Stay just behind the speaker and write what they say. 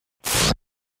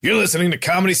You're listening to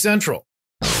Comedy Central.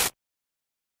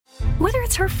 Whether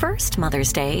it's her first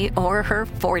Mother's Day or her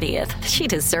 40th, she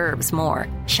deserves more.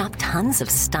 Shop tons of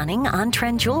stunning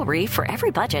on-trend jewelry for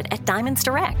every budget at Diamonds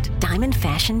Direct. Diamond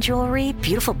fashion jewelry,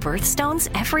 beautiful birthstones,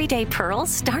 everyday pearls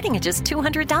starting at just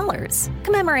 $200.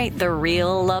 Commemorate the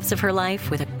real loves of her life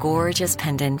with a gorgeous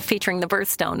pendant featuring the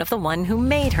birthstone of the one who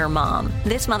made her mom.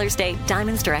 This Mother's Day,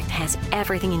 Diamonds Direct has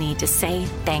everything you need to say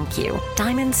thank you.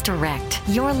 Diamonds Direct.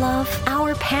 Your love,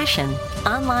 our passion.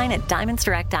 Online at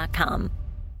diamondsdirect.com.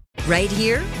 Right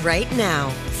here, right now.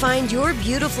 Find your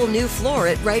beautiful new floor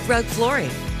at Right Rug Flooring.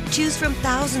 Choose from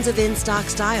thousands of in-stock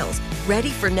styles, ready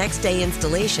for next day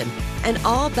installation, and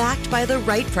all backed by the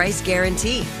right price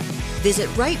guarantee. Visit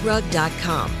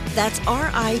rightrug.com. That's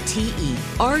RITERUG.com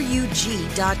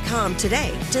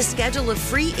today to schedule a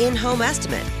free in-home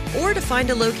estimate or to find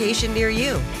a location near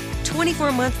you.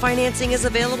 24-month financing is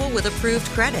available with approved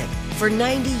credit. For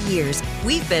 90 years,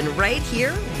 we've been right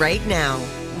here, right now.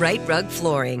 Right Rug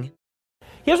Flooring.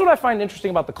 Here's what I find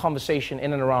interesting about the conversation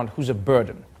in and around who's a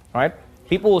burden, right?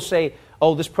 People will say,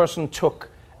 oh, this person took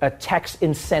a tax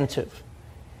incentive.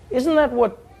 Isn't that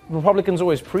what Republicans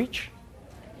always preach?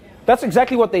 That's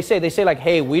exactly what they say. They say, like,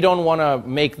 hey, we don't want to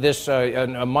make this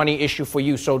a money issue for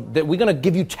you, so we're going to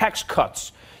give you tax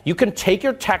cuts. You can take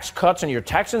your tax cuts and your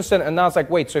tax incentive. And now it's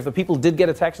like, wait, so if the people did get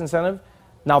a tax incentive,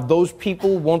 now those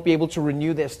people won't be able to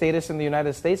renew their status in the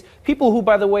United States? People who,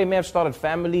 by the way, may have started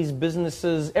families,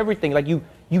 businesses, everything. Like, you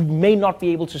may not be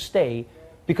able to stay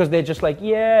because they're just like,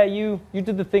 yeah, you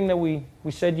did the thing that we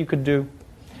said you could do.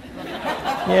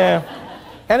 Yeah.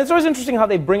 And it's always interesting how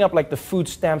they bring up, like, the food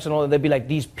stamps and all that. They'd be like,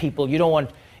 these people, you don't want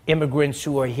immigrants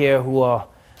who are here who are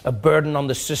a burden on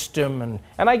the system. And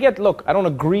I get, look, I don't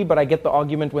agree, but I get the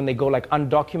argument when they go, like,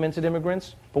 undocumented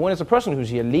immigrants. But when it's a person who's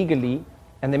here legally,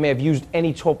 and they may have used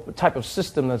any type of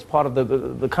system that's part of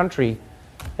the country,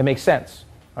 it makes sense.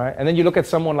 All right? And then you look at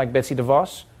someone like Betsy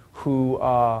DeVos, who,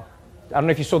 I don't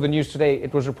know if you saw the news today,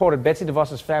 it was reported Betsy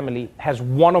DeVos's family has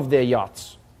one of their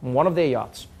yachts,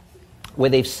 where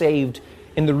they've saved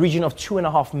in the region of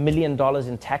 $2.5 million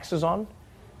in taxes on.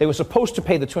 They were supposed to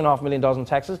pay the $2.5 million in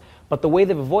taxes, but the way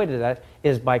they've avoided that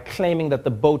is by claiming that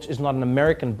the boat is not an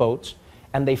American boat,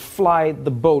 and they fly the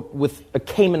boat with a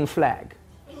Cayman flag.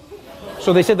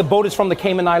 So they said the boat is from the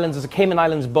Cayman Islands, it's a Cayman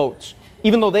Islands boat.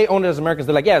 Even though they own it as Americans,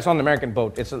 they're like, yeah, it's not an American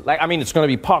boat. It's it's going to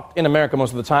be parked in America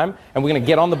most of the time, and we're going to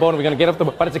get on the boat, and we're going to get off the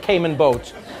boat, but it's a Cayman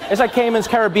boat. It's like Cayman's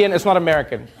Caribbean, it's not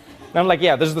American. And I'm like,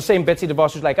 yeah, this is the same Betsy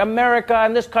DeVos who's like, America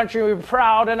and this country, we're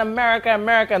proud, and America.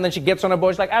 And then she gets on a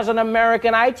boat, she's like, as an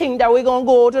American, I think that we're going to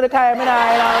go to the Cayman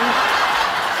Islands.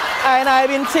 And I've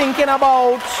been thinking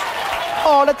about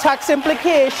all the tax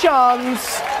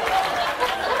implications.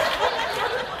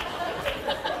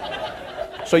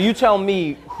 So you tell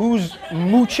me who's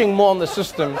mooching more on the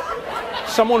system,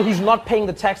 someone who's not paying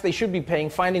the tax they should be paying,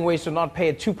 finding ways to not pay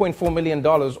at $2.4 million,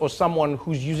 or someone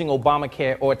who's using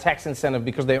Obamacare or a tax incentive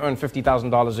because they earn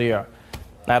 $50,000 a year.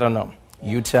 I don't know.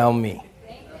 You tell me.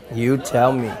 You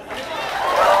tell me.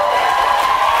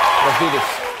 Let's do this.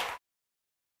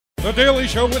 The Daily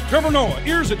Show with Trevor Noah,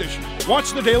 Ears Edition.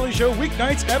 Watch The Daily Show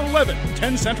weeknights at 11,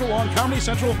 10 Central on Comedy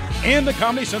Central and the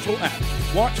Comedy Central app.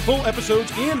 Watch full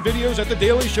episodes and videos at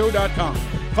thedailyshow.com.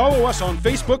 Follow us on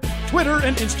Facebook, Twitter,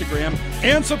 and Instagram,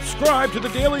 and subscribe to The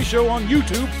Daily Show on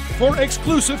YouTube for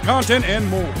exclusive content and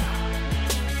more.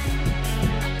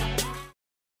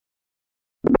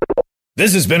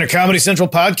 This has been a Comedy Central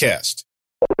podcast.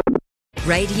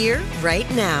 Right here, right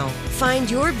now. Find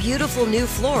your beautiful new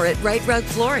floor at Right Rug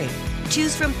Flooring.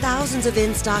 Choose from thousands of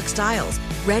in-stock styles,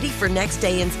 ready for next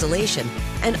day installation,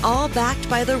 and all backed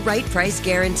by the right price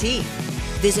guarantee.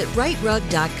 Visit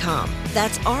rightrug.com.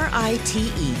 That's RITERUG.com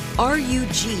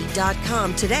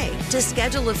today to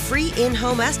schedule a free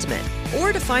in-home estimate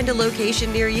or to find a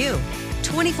location near you.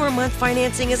 24-month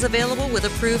financing is available with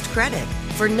approved credit.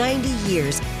 For 90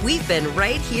 years, we've been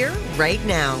right here, right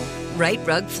now. Right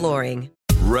Rug Flooring.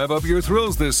 Rev up your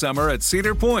thrills this summer at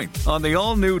Cedar Point on the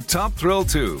all-new Top Thrill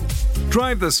 2.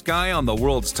 Drive the sky on the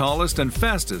world's tallest and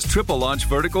fastest triple-launch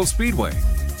vertical speedway.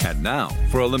 And now,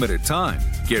 for a limited time,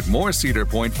 get more Cedar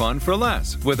Point fun for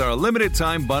less with our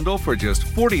limited-time bundle for just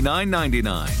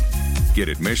 $49.99. Get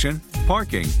admission,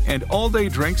 parking, and all-day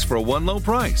drinks for one low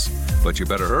price. But you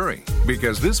better hurry,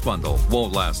 because this bundle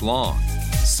won't last long.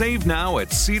 Save now at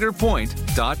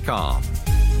cedarpoint.com.